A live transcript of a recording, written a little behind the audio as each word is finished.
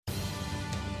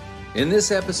In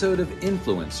this episode of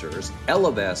Influencers,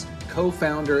 Ellevest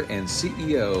co-founder and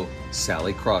CEO,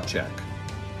 Sallie Krawcheck.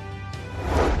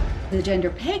 The gender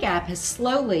pay gap has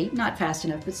slowly, not fast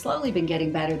enough, but slowly been getting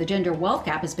better. The gender wealth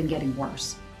gap has been getting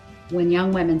worse. When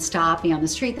young women stop me on the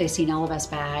street, they see an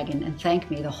Ellevest bag and thank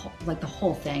me. The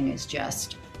whole thing is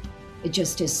just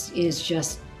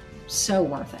so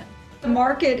worth it. The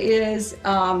market is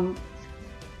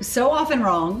so often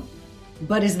wrong,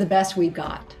 but is the best we've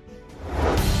got.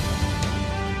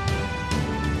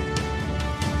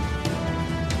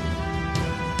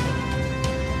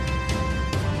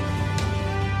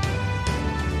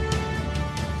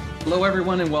 Hello,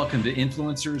 everyone, and welcome to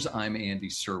Influencers. I'm Andy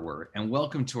Serwer, and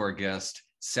welcome to our guest,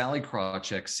 Sallie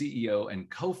Krawcheck, CEO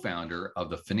and co-founder of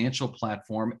the financial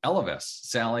platform Ellevest.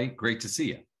 Sallie, great to see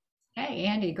you. Hey,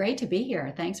 Andy, great to be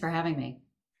here. Thanks for having me.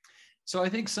 So I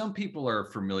think some people are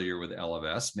familiar with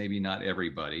Ellevest, maybe not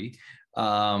everybody.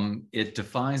 It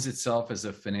defines itself as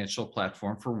a financial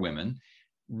platform for women.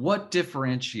 What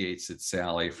differentiates it,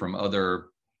 Sallie, from other,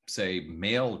 say,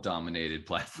 male-dominated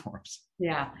platforms?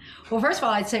 Yeah. Well, first of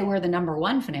all, I'd say we're the number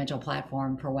one financial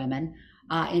platform for women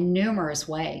in numerous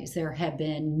ways. There have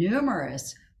been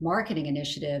numerous marketing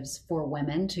initiatives for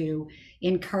women to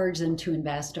encourage them to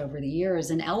invest over the years.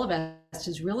 And Ellevest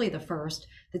is really the first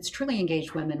that's truly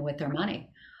engaged women with their money.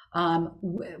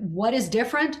 What is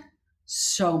different?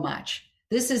 So much.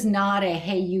 This is not a,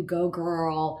 hey, you go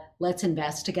girl, let's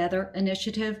invest together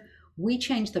initiative. We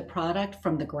changed the product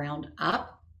from the ground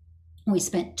up. We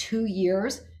spent 2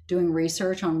 years doing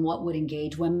research on what would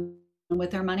engage women with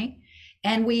their money.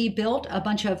 And we built a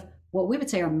bunch of what we would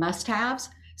say are must-haves,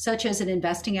 such as an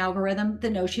investing algorithm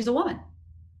that knows she's a woman.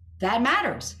 That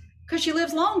matters because she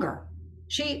lives longer.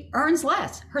 She earns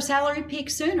less. Her salary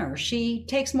peaks sooner. She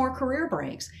takes more career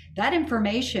breaks. That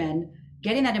information,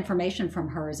 getting that information from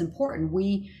her is important.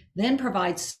 We then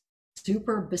provide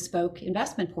super bespoke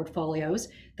investment portfolios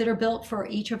that are built for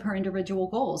each of her individual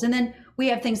goals. And then we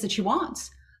have things that she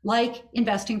wants, like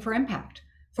investing for impact.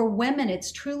 For women,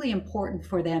 it's truly important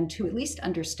for them to at least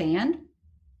understand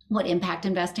what impact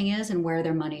investing is and where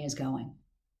their money is going.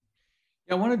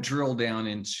 I want to drill down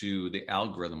into the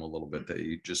algorithm a little bit that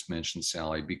you just mentioned,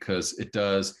 Sallie, because it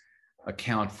does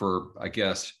account for, I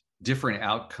guess, different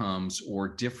outcomes or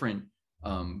different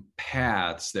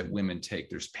paths that women take.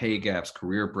 There's pay gaps,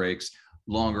 career breaks,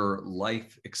 longer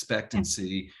life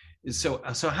expectancy. So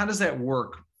how does that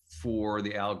work for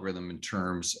the algorithm in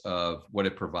terms of what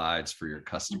it provides for your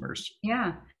customers?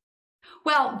 Yeah.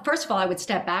 Well, first of all, I would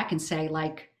step back and say,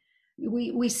 like,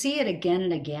 we see it again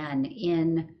and again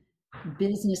in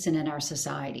business and in our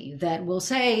society that will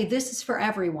say this is for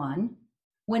everyone,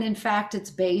 when in fact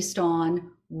it's based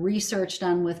on research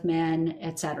done with men,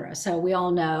 et cetera. So we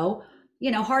all know,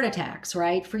 heart attacks,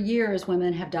 right? For years,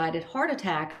 women have died of heart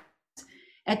attacks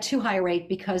at too high a rate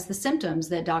because the symptoms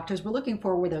that doctors were looking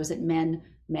for were those that men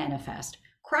manifest.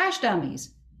 Crash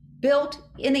dummies built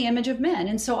in the image of men.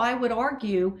 And so I would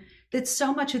argue that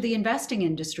so much of the investing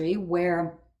industry,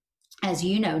 where, as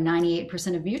you know,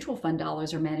 98% of mutual fund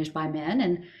dollars are managed by men,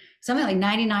 and something like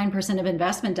 99% of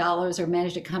investment dollars are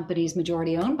managed at companies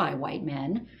majority owned by white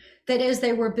men, that as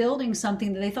they were building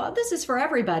something that they thought this is for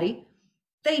everybody,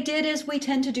 they did as we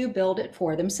tend to do, build it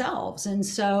for themselves. And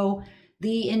so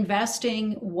the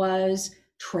investing was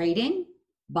trading,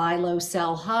 buy low,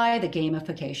 sell high, the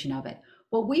gamification of it.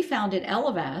 What we found at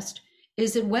Ellevest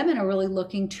is that women are really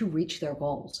looking to reach their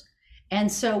goals.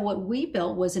 And so what we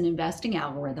built was an investing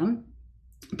algorithm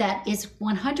that is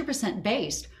 100%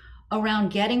 based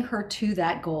around getting her to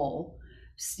that goal.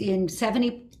 In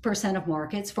 70% of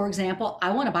markets, for example,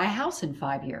 I want to buy a house in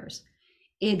 5 years.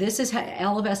 This is how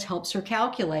Ellevest helps her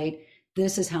calculate.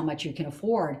 This is how much you can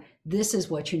afford. This is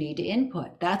what you need to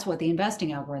input. That's what the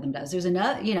investing algorithm does. There's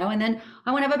another, and then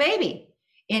I want to have a baby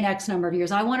in X number of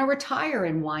years. I want to retire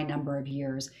in Y number of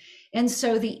years. And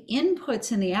so the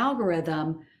inputs in the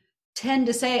algorithm tend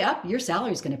to say, your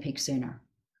salary is going to peak sooner,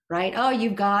 right? Oh,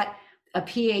 you've got a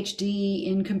PhD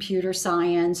in computer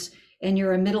science and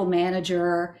you're a middle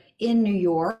manager in New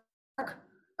York.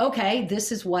 Okay,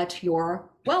 this is what your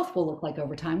wealth will look like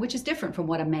over time, which is different from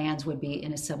what a man's would be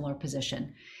in a similar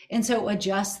position. And so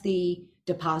adjust the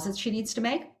deposits she needs to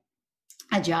make,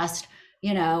 adjust,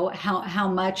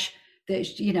 how much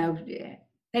that,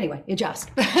 anyway, adjust.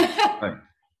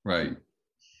 Right.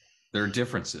 There are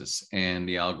differences and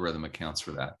the algorithm accounts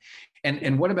for that.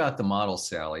 And what about the model,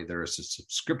 Sallie? There's a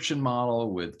subscription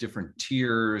model with different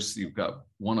tiers. You've got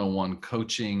one-on-one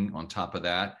coaching on top of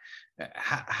that.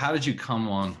 How did you come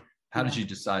on? How did you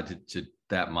decide to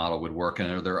that model would work? And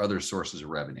are there other sources of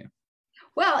revenue?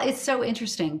 Well, it's so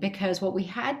interesting because what we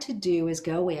had to do is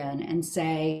go in and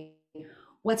say,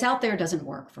 what's out there doesn't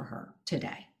work for her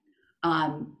today.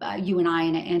 You and I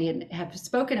and Andy have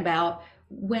spoken about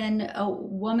when a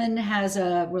woman has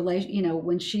a relation,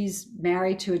 when she's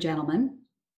married to a gentleman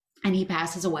and he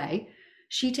passes away,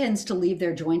 she tends to leave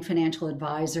their joint financial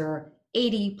advisor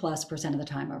 80+% of the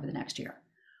time over the next year.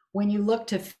 When you look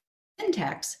to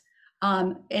fintechs,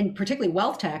 and particularly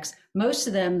wealth techs, most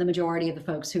of them, the majority of the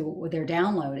folks who they're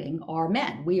downloading are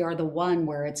men. We are the one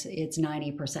where it's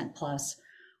 90% plus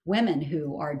women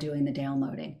who are doing the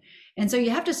downloading. And so you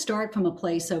have to start from a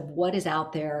place of what is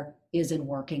out there isn't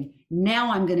working.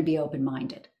 Now I'm going to be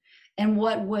open-minded. And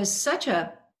what was such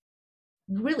a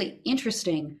really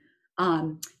interesting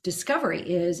discovery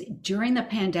is during the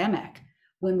pandemic,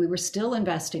 when we were still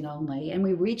investing only, and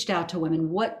we reached out to women,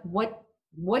 what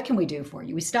can we do for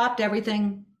you? We stopped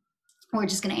everything. We're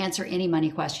just going to answer any money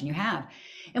question you have.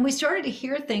 And we started to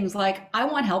hear things like, I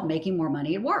want help making more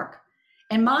money at work.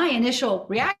 And my initial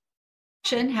reaction,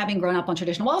 having grown up on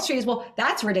traditional Wall Street, is, well,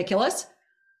 that's ridiculous.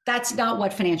 That's not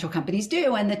what financial companies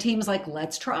do. And the team's like,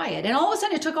 let's try it. And all of a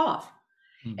sudden it took off.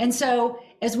 And so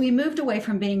as we moved away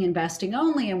from being investing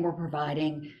only, and we're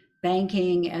providing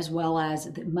banking as well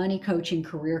as money coaching,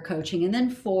 career coaching, and then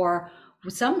for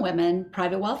some women,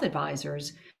 private wealth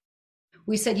advisors,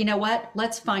 we said, you know what,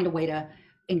 let's find a way to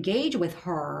engage with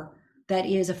her that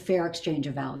is a fair exchange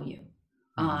of value.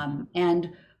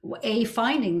 And a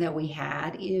finding that we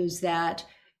had is that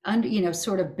under,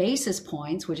 sort of basis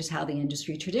points, which is how the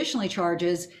industry traditionally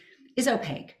charges, is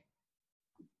opaque.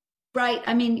 Right?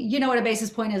 I mean, you know what a basis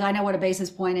point is. I know what a basis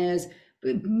point is.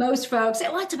 Most folks say,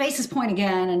 what's a basis point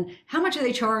again? And how much are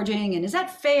they charging? And is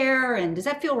that fair? And does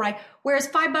that feel right? Whereas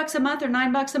 $5 a month or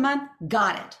 $9 a month,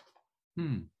 got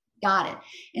it. Got it.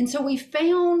 And so we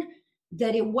found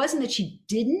that it wasn't that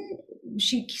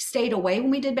she stayed away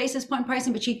when we did basis point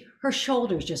pricing, but her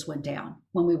shoulders just went down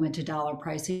when we went to dollar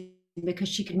pricing because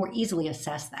she could more easily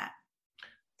assess that.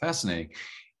 Fascinating.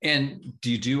 And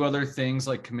do you do other things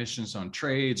like commissions on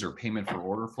trades or payment for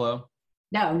order flow?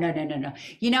 No.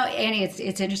 Annie,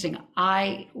 it's interesting.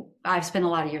 I've spent a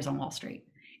lot of years on Wall Street,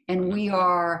 and we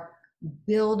are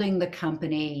building the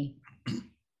company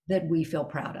that we feel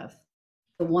proud of,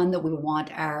 the one that we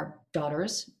want our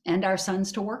daughters and our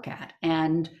sons to work at.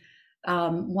 And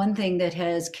one thing that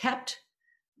has kept,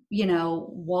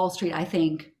 Wall Street, I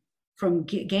think, from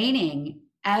gaining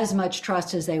as much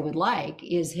trust as they would like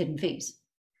is hidden fees.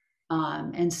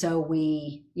 And so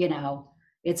we,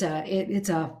 it's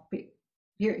a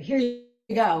here you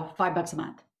go, $5 a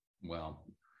month. Well,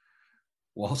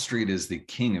 Wall Street is the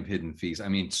king of hidden fees. I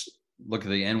mean, look at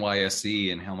the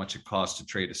NYSE and how much it costs to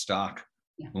trade a stock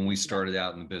when we started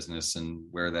out in the business, and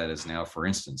where that is now, for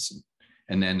instance.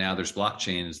 And then now there's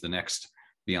blockchain is the next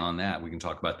beyond that. We can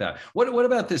talk about that. What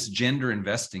about this gender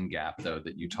investing gap, though,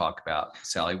 that you talk about,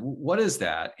 Sallie? What is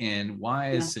that, and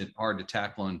why is it hard to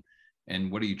tackle?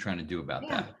 And what are you trying to do about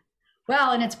that?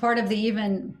 Well, and it's part of the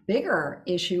even bigger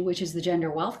issue, which is the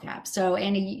gender wealth gap. So,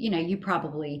 Annie, you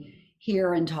probably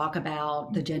hear and talk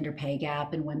about the gender pay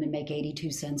gap, and women make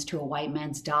 82 cents to a white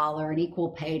man's dollar, and equal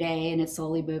pay day, and it's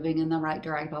slowly moving in the right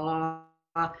direction. Blah, blah, blah.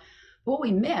 But what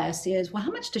we miss is, well,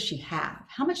 how much does she have?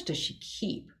 How much does she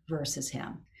keep versus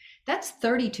him? That's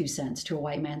 32 cents to a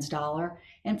white man's dollar.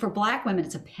 And for Black women,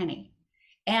 it's a penny.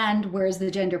 And whereas the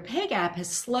gender pay gap has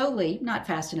slowly, not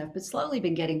fast enough, but slowly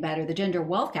been getting better, the gender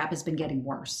wealth gap has been getting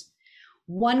worse.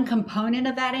 One component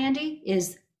of that, Andy,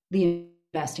 is the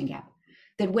investing gap.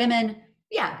 That women,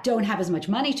 don't have as much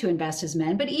money to invest as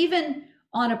men, but even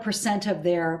on a percent of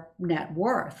their net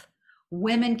worth,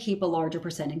 women keep a larger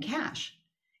percent in cash.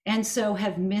 And so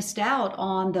have missed out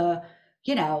on the,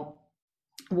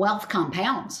 wealth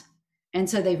compounds. And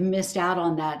so they've missed out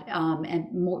on that,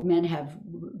 and more men have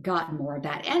gotten more of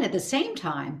that. And at the same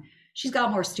time, she's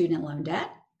got more student loan debt.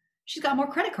 She's got more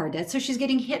credit card debt. So she's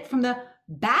getting hit from the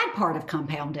bad part of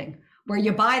compounding, where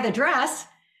you buy the dress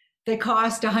that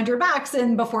cost $100,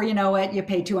 and before you know it, you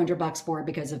pay $200 for it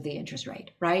because of the interest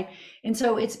rate, right? And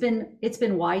so it's been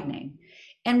widening.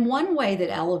 And one way that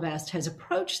Ellevest has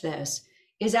approached this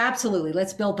is absolutely,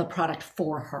 let's build the product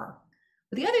for her.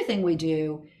 But the other thing we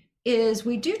do is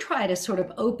we do try to sort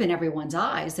of open everyone's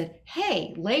eyes that,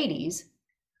 hey, ladies,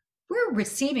 we're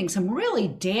receiving some really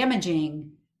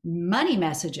damaging money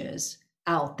messages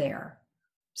out there.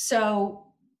 So,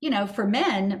 for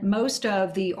men, most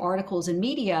of the articles in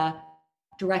media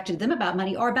directed them about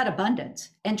money are about abundance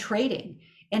and trading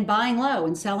and buying low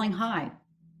and selling high.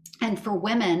 And for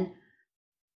women,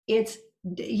 it's,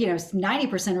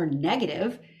 90% are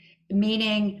negative,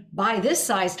 meaning buy this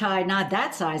size tie, not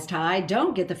that size tie,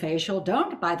 don't get the facial,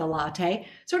 don't buy the latte.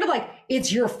 Sort of like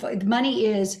it's money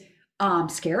is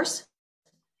scarce.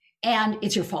 and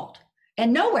it's your fault.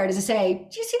 And nowhere does it say,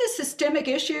 do you see this systemic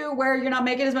issue where you're not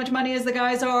making as much money as the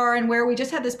guys are, and where we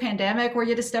just had this pandemic where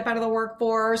you had to step out of the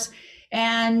workforce,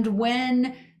 and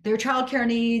when their childcare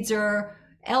needs or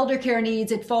elder care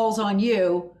needs, it falls on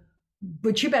you,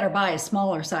 but you better buy a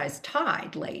smaller size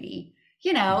Tide, lady.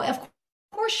 Of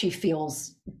course she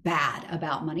feels bad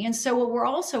about money. And so what we're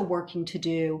also working to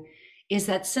do is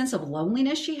that sense of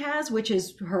loneliness she has, which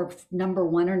is her number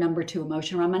one or number two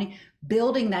emotion around money,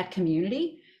 building that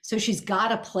community. So she's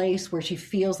got a place where she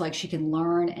feels like she can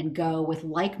learn and go with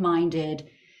like-minded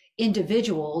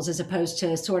individuals, as opposed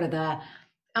to sort of the,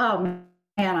 oh man,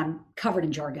 I'm covered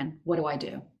in jargon. What do I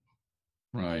do?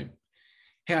 Right.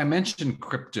 Hey, I mentioned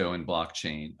crypto and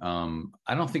blockchain.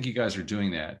 I don't think you guys are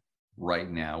doing that right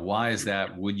now. Why is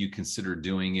that? Would you consider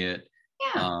doing it?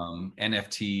 Yeah.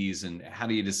 NFTs, and how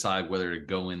do you decide whether to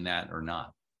go in that or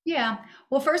not? Yeah.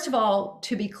 Well, first of all,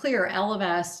 to be clear,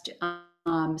 Ellevest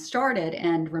started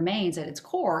and remains at its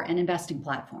core an investing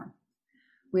platform.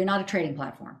 We're not a trading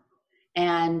platform.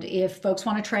 And if folks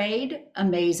want to trade,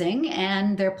 amazing.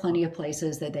 And there are plenty of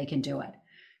places that they can do it.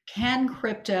 Can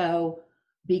crypto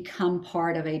become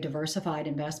part of a diversified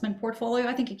investment portfolio?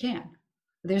 I think it can.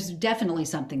 There's definitely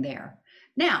something there.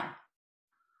 Now,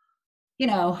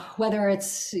 whether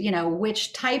it's,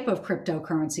 which type of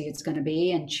cryptocurrency it's going to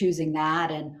be and choosing that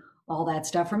and all that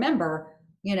stuff. Remember,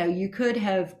 you could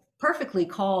have perfectly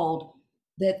called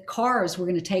that cars were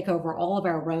going to take over all of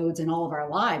our roads and all of our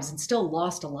lives and still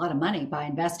lost a lot of money by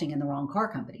investing in the wrong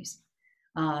car companies.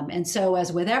 And so,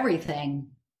 as with everything,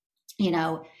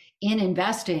 in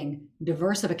investing,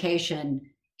 diversification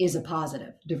is a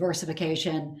positive.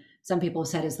 Diversification, some people have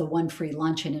said, is the one free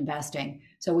lunch in investing.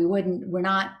 So we're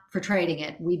not for trading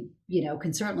it. We,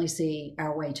 can certainly see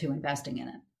our way to investing in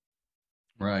it.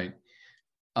 Right.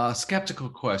 Skeptical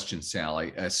question,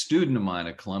 Sallie. A student of mine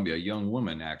at Columbia, a young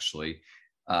woman actually,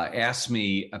 asked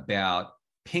me about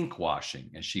pink washing,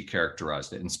 as she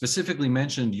characterized it, and specifically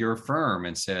mentioned your firm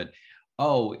and said,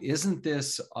 oh, isn't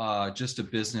this just a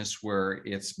business where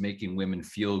it's making women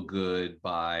feel good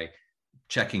by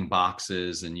checking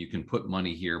boxes and you can put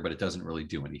money here, but it doesn't really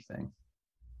do anything?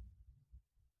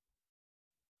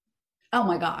 Oh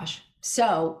my gosh.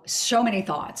 So many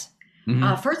thoughts.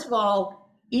 Mm-hmm. First of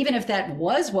all, even if that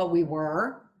was what we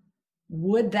were,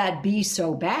 would that be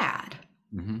so bad?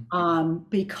 Mm-hmm.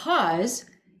 Because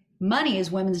money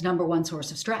is women's number one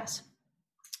source of stress.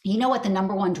 You know what the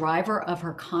number one driver of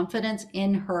her confidence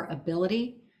in her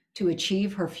ability to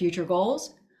achieve her future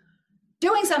goals?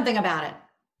 Doing something about it.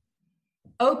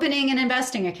 Opening an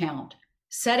investing account,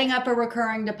 setting up a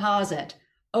recurring deposit,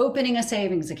 opening a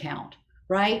savings account,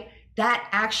 right? That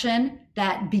action,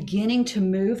 that beginning to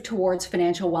move towards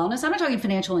financial wellness, I'm not talking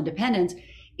financial independence,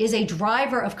 is a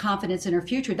driver of confidence in her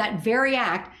future. That very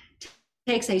act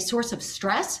takes a source of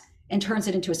stress and turns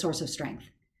it into a source of strength.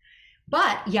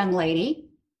 But, young lady,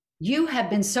 you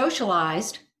have been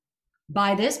socialized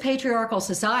by this patriarchal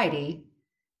society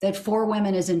that for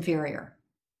women is inferior.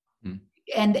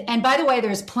 And by the way,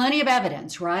 there's plenty of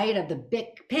evidence, right, of the big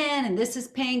pin, and this is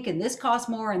pink, and this costs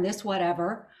more, and this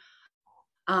whatever.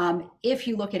 If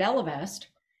you look at Ellevest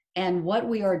and what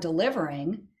we are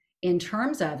delivering in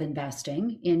terms of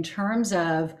investing, in terms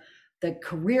of the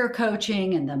career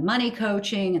coaching and the money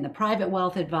coaching and the private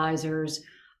wealth advisors,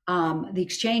 the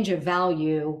exchange of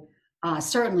value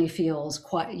certainly feels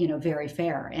quite, very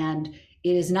fair. And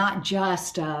it is not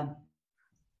just a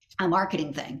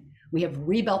marketing thing. We have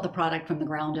rebuilt the product from the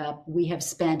ground up. We have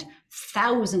spent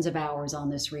thousands of hours on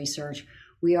this research.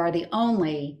 We are the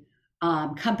only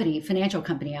financial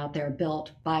company out there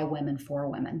built by women for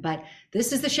women. But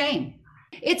this is the shame.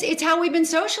 It's how we've been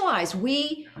socialized.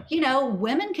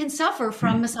 Women can suffer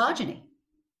from misogyny,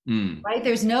 right?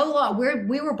 There's no law.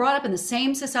 We were brought up in the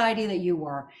same society that you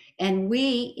were. And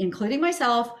we, including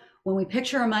myself, when we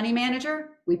picture a money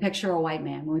manager, we picture a white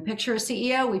man. When we picture a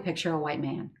CEO, we picture a white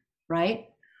man, right?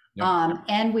 Yep.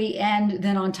 And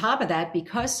then on top of that,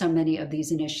 because so many of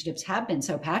these initiatives have been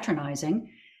so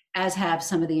patronizing, as have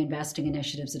some of the investing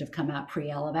initiatives that have come out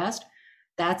pre-Ellevest,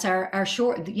 that's our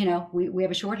short, we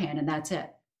have a shorthand, and that's it.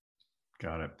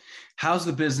 Got it. How's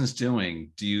the business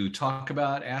doing? Do you talk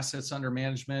about assets under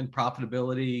management,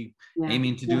 profitability,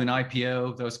 aiming to do an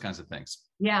IPO, those kinds of things?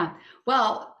 Yeah.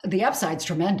 Well, the upside's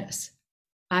tremendous.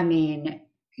 I mean,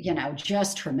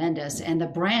 just tremendous. And the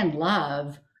brand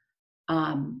love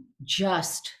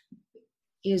just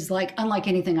is unlike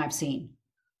anything I've seen.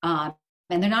 And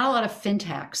there are not a lot of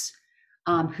fintechs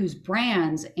whose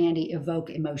brands, Andy, evoke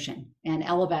emotion, and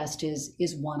Ellevest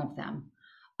is one of them.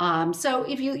 So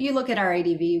if you look at our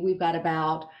ADV, we've got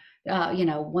about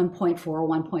 1.4,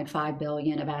 1.5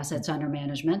 billion of assets under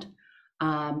management.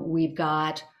 We've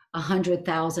got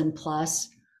 100,000 plus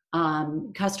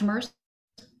customers.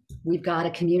 We've got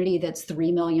a community that's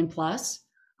 3 million plus.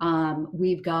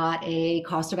 We've got a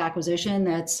cost of acquisition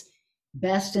that's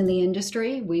best in the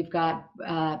industry. We've got,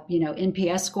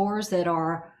 NPS scores that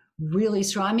are really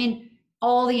strong. I mean,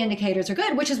 all the indicators are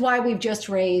good, which is why we've just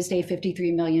raised a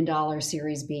 $53 million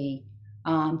Series B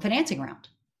financing round.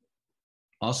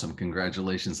 Awesome.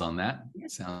 Congratulations on that.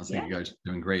 Sounds like Yeah. you guys are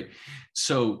doing great.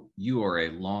 So you are a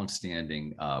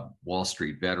longstanding Wall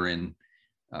Street veteran,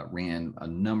 ran a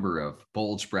number of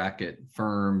bulge bracket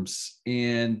firms,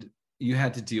 and you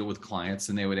had to deal with clients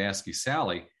and they would ask you,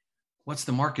 Sallie, what's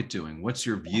the market doing? What's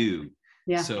your view?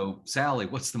 Yeah. So Sallie,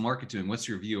 what's the market doing? What's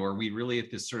your view? Are we really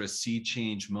at this sort of sea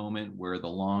change moment where the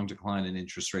long decline in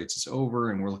interest rates is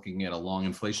over and we're looking at a long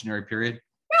inflationary period?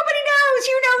 Nobody knows.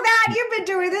 You know that. You've been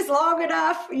doing this long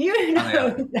enough. You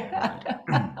know that.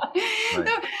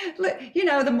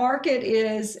 Right. The market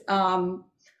is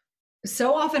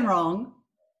so often wrong,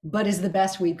 but is the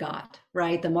best we've got,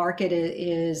 right? The market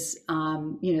is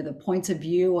the points of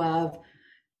view of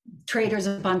traders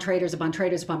upon traders upon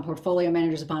traders upon portfolio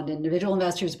managers upon individual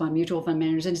investors upon mutual fund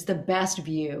managers, and it's the best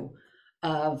view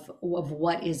of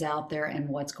what is out there and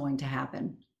what's going to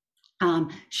happen.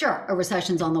 Sure, a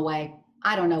recession's on the way.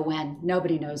 I don't know when.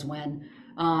 Nobody knows when.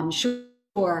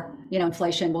 Sure,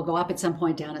 inflation will go up at some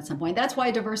point, down at some point. That's why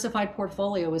a diversified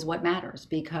portfolio is what matters,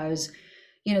 because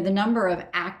the number of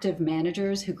active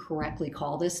managers who correctly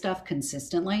call this stuff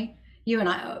consistently, you and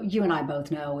I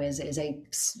both know is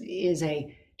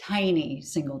a tiny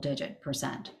single digit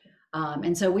percent.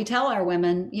 And so we tell our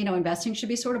women, investing should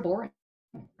be sort of boring.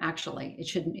 Actually, it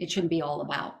shouldn't be all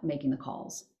about making the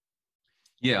calls.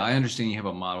 Yeah, I understand you have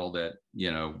a model that,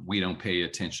 we don't pay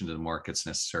attention to the markets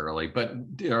necessarily, but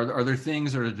are there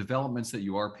things or developments that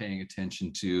you are paying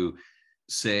attention to,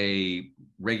 say,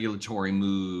 regulatory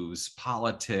moves,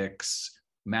 politics,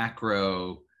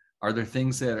 macro? Are there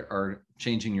things that are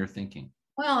changing your thinking?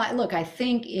 Well, look, I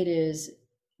think it is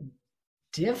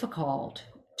difficult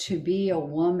to be a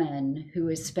woman who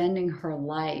is spending her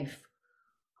life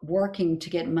working to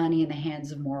get money in the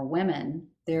hands of more women,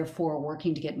 therefore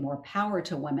working to get more power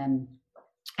to women,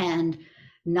 and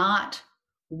not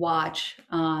watch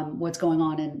what's going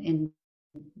on in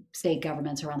state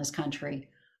governments around this country,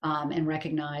 and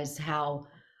recognize how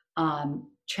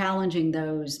challenging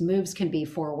those moves can be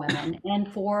for women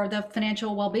and for the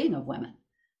financial well-being of women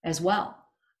as well.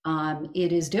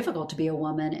 It is difficult to be a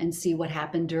woman and see what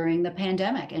happened during the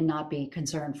pandemic and not be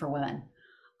concerned for women.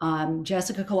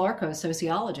 Jessica Calarco,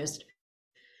 sociologist,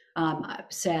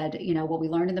 said, what we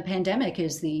learned in the pandemic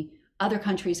is the other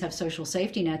countries have social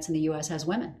safety nets and the US has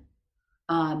women.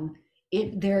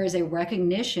 There is a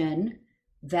recognition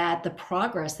that the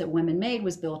progress that women made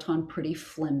was built on pretty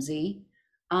flimsy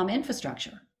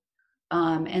infrastructure.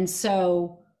 And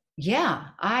so,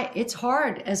 it's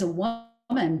hard as a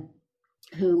woman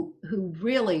who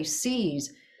really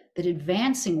sees that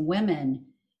advancing women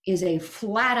is a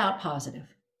flat out positive.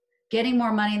 Getting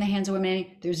more money in the hands of women,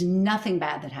 there's nothing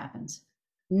bad that happens.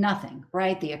 Nothing,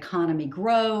 right? The economy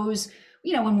grows.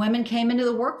 When women came into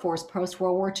the workforce post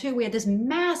World War II, we had this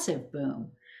massive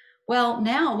boom. Well,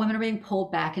 now women are being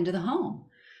pulled back into the home.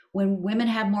 When women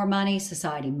have more money,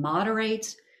 society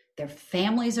moderates, their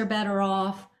families are better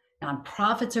off,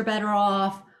 nonprofits are better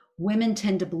off. Women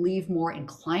tend to believe more in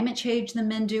climate change than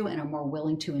men do and are more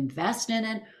willing to invest in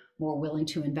it, more willing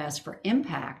to invest for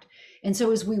impact. And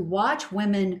so as we watch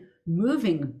women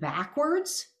moving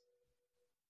backwards,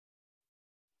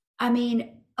 I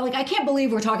can't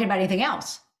believe we're talking about anything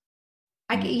else.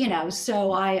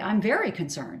 So I'm very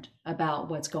concerned about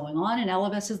what's going on, and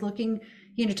Ellevest is looking,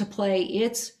 to play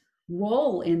its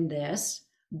role in this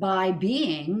by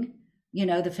being,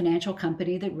 the financial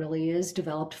company that really is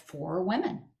developed for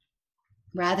women,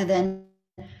 rather than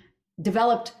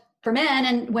developed for men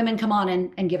and women come on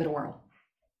and give it a whirl.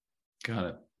 Got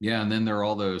it. Yeah. And then there are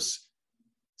all those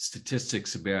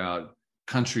statistics about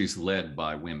countries led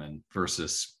by women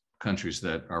versus countries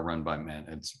that are run by men.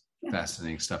 It's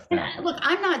fascinating stuff there. Look,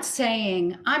 I'm not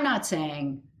saying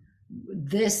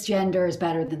this gender is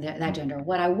better than that gender.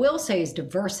 What I will say is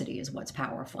diversity is what's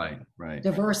powerful. Right.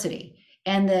 Diversity.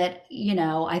 And that,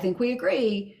 I think we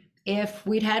agree, if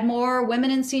we'd had more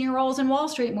women in senior roles in Wall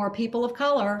Street, more people of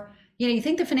color, you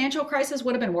think the financial crisis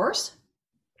would have been worse?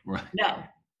 Right. No.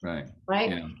 Right.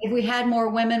 Yeah. If we had more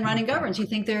women running governments, you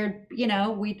think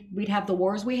we'd have the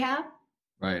wars we have?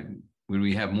 Right. Would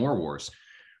we have more wars?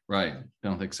 Right.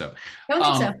 Don't think so.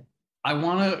 I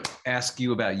want to ask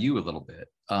you about you a little bit.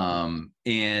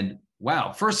 And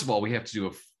wow, first of all, we have to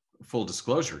do full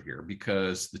disclosure here,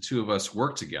 because the two of us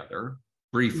work together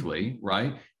briefly,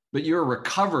 right? But you're a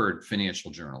recovered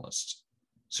financial journalist.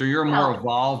 So you're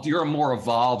a more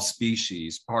evolved,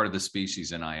 species, part of the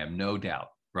species than I am, no doubt,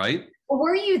 right? Well,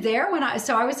 were you there when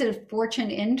so I was a Fortune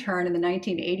intern in the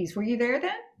 1980s. Were you there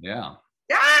then? Yeah.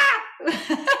 Ah!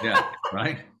 Yeah,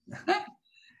 right.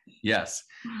 Yes.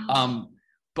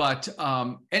 But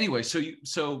anyway, so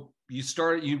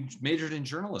you majored in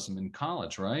journalism in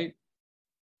college, right?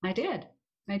 I did.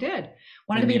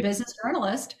 Wanted to be a business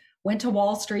journalist, went to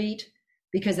Wall Street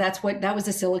because that was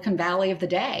the Silicon Valley of the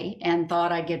day, and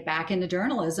thought I'd get back into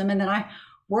journalism. And then I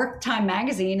worked Time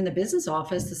Magazine in the business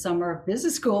office the summer of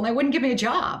business school, and they wouldn't give me a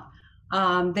job.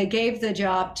 They gave the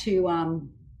job to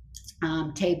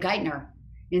Tabe Geithner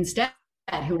instead,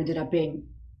 who ended up being,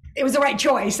 it was the right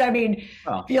choice. I mean,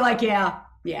 feel like,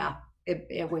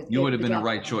 it was. You would have been the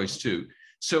right choice too.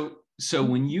 So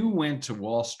when you went to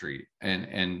Wall Street,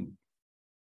 and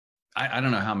I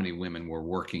don't know how many women were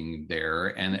working there,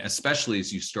 and especially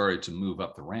as you started to move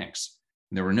up the ranks,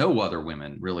 there were no other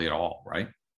women really at all, right?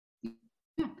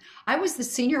 Yeah. I was the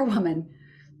senior woman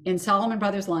in Salomon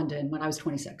Brothers London when I was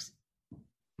 26.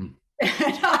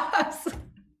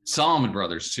 Salomon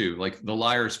Brothers too, like the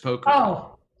Liar's Poker.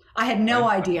 Oh, I had no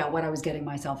idea what I was getting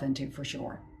myself into, for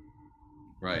sure.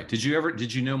 Right. Did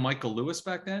you know Michael Lewis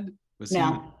back then?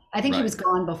 No, I think he was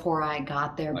gone before I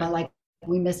got there, but like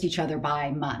we missed each other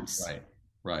by months.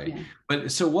 Right. Yeah.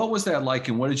 But so what was that like,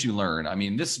 and what did you learn? I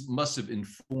mean, this must have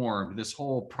informed this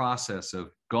whole process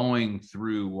of going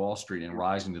through Wall Street and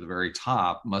rising to the very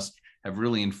top, must have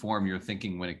really informed your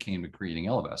thinking when it came to creating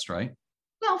Ellevest, right?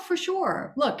 Well, for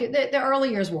sure. Look, the early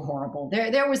years were horrible.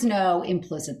 There was no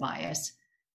implicit bias.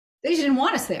 They just didn't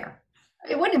want us there.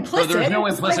 It wasn't implicit. So there was no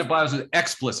implicit bias, it was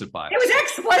explicit bias. It was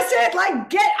explicit.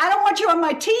 Like, I don't want you on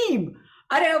my team.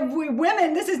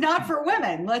 Women, this is not for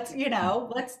women.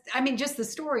 Just the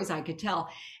stories I could tell.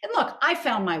 And look, I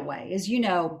found my way. As you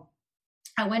know,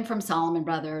 I went from Salomon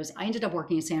Brothers. I ended up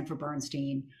working at Sanford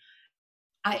Bernstein.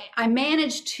 I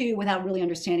managed to, without really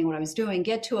understanding what I was doing,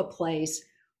 get to a place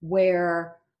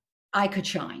where I could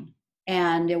shine.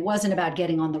 And it wasn't about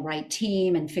getting on the right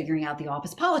team and figuring out the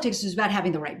office politics. It was about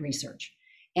having the right research,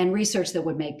 and research that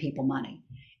would make people money.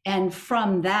 And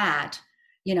from that,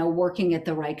 working at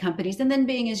the right companies, and then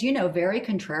being, as you know, very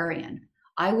contrarian.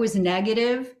 I was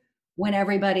negative when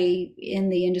everybody in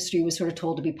the industry was sort of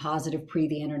told to be positive pre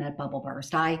the internet bubble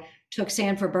burst. I took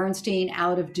Sanford Bernstein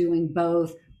out of doing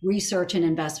both research and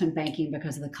investment banking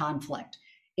because of the conflict.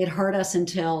 It hurt us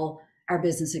until our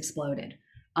business exploded.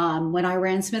 When I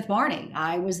ran Smith Barney,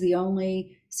 I was the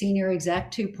only senior exec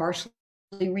to partially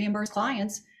reimburse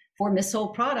clients for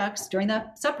missold products during the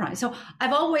subprime. So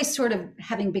I've always sort of,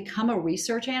 having become a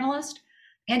research analyst,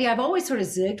 Andy, I've always sort of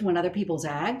zigged when other people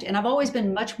zagged, and I've always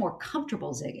been much more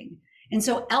comfortable zigging. And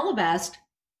so Ellevest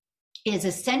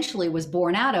was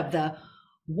born out of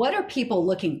what are people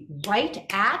looking right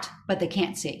at, but they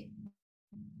can't see,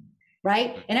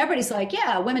 right? And everybody's like,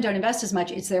 yeah, women don't invest as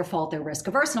much. It's their fault. They're risk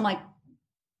averse. And I'm like,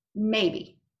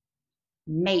 maybe,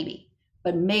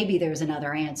 but maybe there's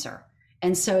another answer.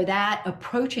 And so that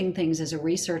approaching things as a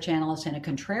research analyst and a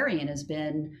contrarian has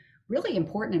been really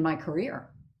important in my career.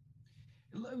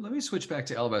 Let me switch back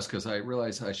to Ellevest, because I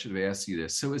realized I should have asked you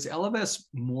this. So is Ellevest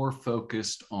more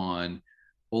focused on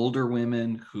older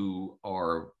women who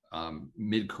are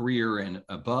mid-career and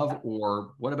above,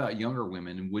 or what about younger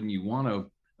women? And wouldn't you want to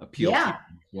appeal to them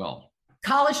as well?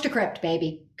 College to crypt,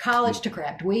 baby. College to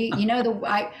crypt.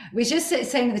 I was just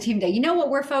saying to the team today, you know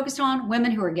what we're focused on? Women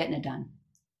who are getting it done.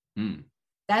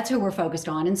 That's who we're focused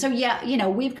on. And so,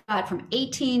 we've got from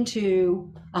 18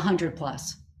 to 100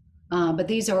 plus. But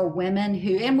these are women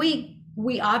who, and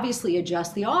we obviously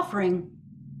adjust the offering,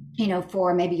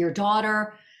 for maybe your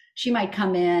daughter. She might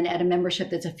come in at a membership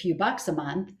that's a few bucks a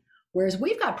month, whereas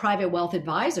we've got private wealth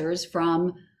advisors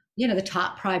from, the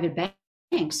top private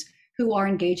banks who are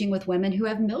engaging with women who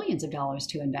have millions of dollars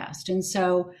to invest. And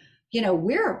so,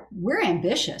 we're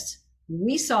ambitious.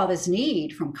 We saw this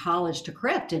need from college to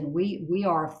crypt, and we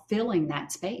are filling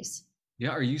that space. Yeah.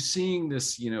 Are you seeing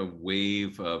this,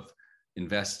 wave of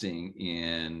investing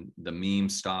in the meme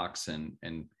stocks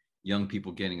and young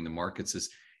people getting in the markets?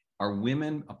 Are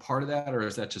women a part of that, or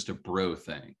is that just a bro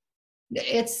thing?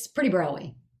 It's pretty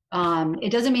broy.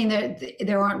 It doesn't mean that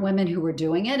there aren't women who were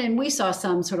doing it. And we saw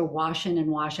some sort of wash in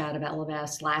and wash out of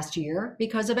Ellevest last year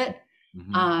because of it.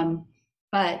 Mm-hmm.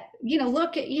 But, we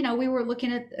were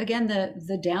looking at, again,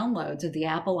 the downloads of the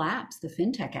Apple apps, the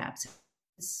fintech apps.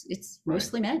 It's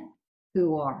mostly men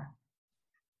who are.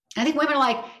 I think women are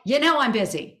like, I'm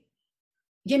busy.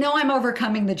 I'm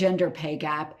overcoming the gender pay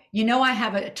gap. I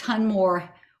have a ton more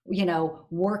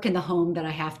work in the home that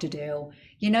I have to do.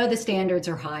 The standards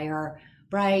are higher,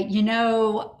 right?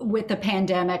 With the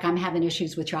pandemic, I'm having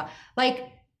issues with child. Like,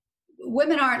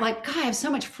 women aren't like, God, I have so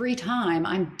much free time.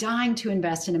 I'm dying to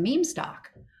invest in a meme stock.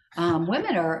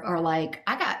 Women are like,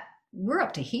 we're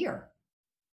up to here.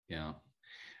 Yeah.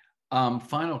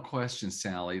 Final question,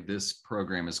 Sallie. This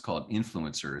program is called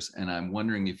Influencers, and I'm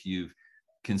wondering if you've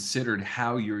considered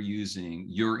how you're using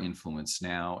your influence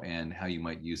now and how you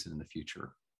might use it in the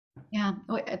future. Yeah,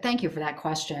 thank you for that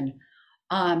question.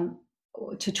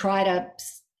 To try to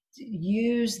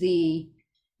use the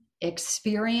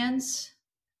experience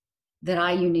that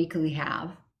I uniquely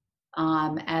have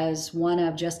as one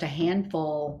of just a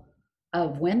handful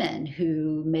of women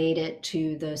who made it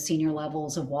to the senior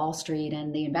levels of Wall Street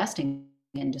and the investing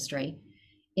industry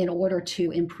in order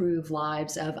to improve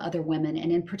lives of other women,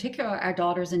 and in particular our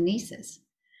daughters and nieces,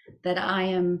 that I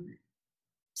am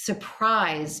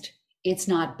surprised it's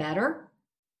not better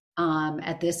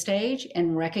at this stage,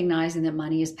 and recognizing that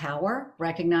money is power,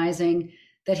 recognizing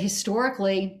that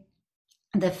historically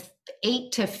the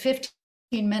 8 to 15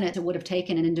 minutes it would have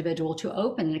taken an individual to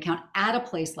open an account at a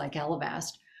place like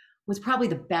Ellevest was probably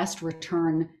the best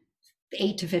return,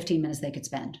 8 to 15 minutes they could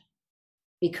spend,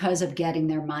 because of getting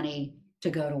their money to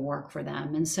go to work for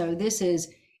them. And so this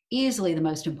is easily the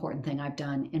most important thing I've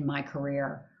done in my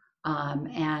career.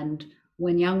 And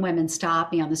when young women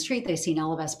stop me on the street, they see an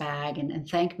Ellevest bag and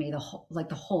thank me. The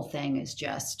whole thing is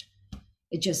just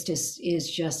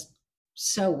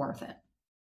so worth it.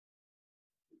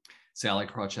 Sallie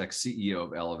Krawcheck, CEO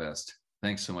of Ellevest,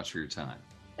 thanks so much for your time.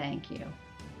 Thank you.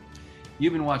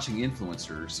 You've been watching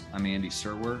Influencers. I'm Andy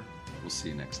Serwer. We'll see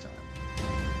you next time.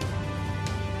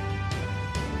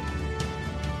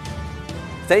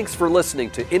 Thanks for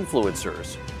listening to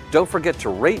Influencers. Don't forget to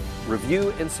rate,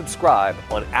 review, and subscribe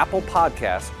on Apple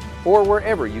Podcasts or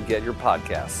wherever you get your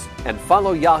podcasts. And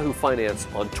follow Yahoo Finance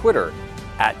on Twitter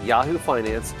 @Yahoo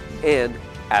Finance and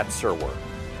 @Serwer.